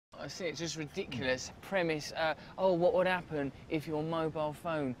That's it. It's just ridiculous premise. Oh, what would happen if your mobile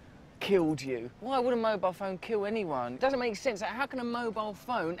phone killed you? Why would a mobile phone kill anyone? It doesn't make sense. How can a mobile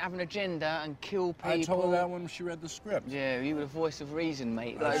phone have an agenda and kill people? I told her that when she read the script. Yeah, you were the voice of reason,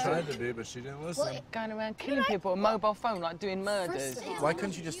 mate. I tried to be, but she didn't listen. Well, going around killing people with a mobile phone, like doing murders. Why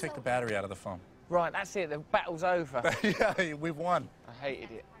couldn't you just take the battery out of the phone? Right, that's it. The battle's over. Yeah, we've won. I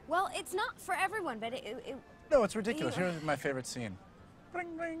hated it. Well, it's not for everyone, but No, it's ridiculous. Here's my favorite scene.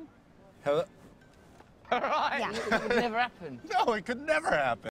 Bring, bring. Hello? All right. Yeah. It would never happen. No, it could never happen.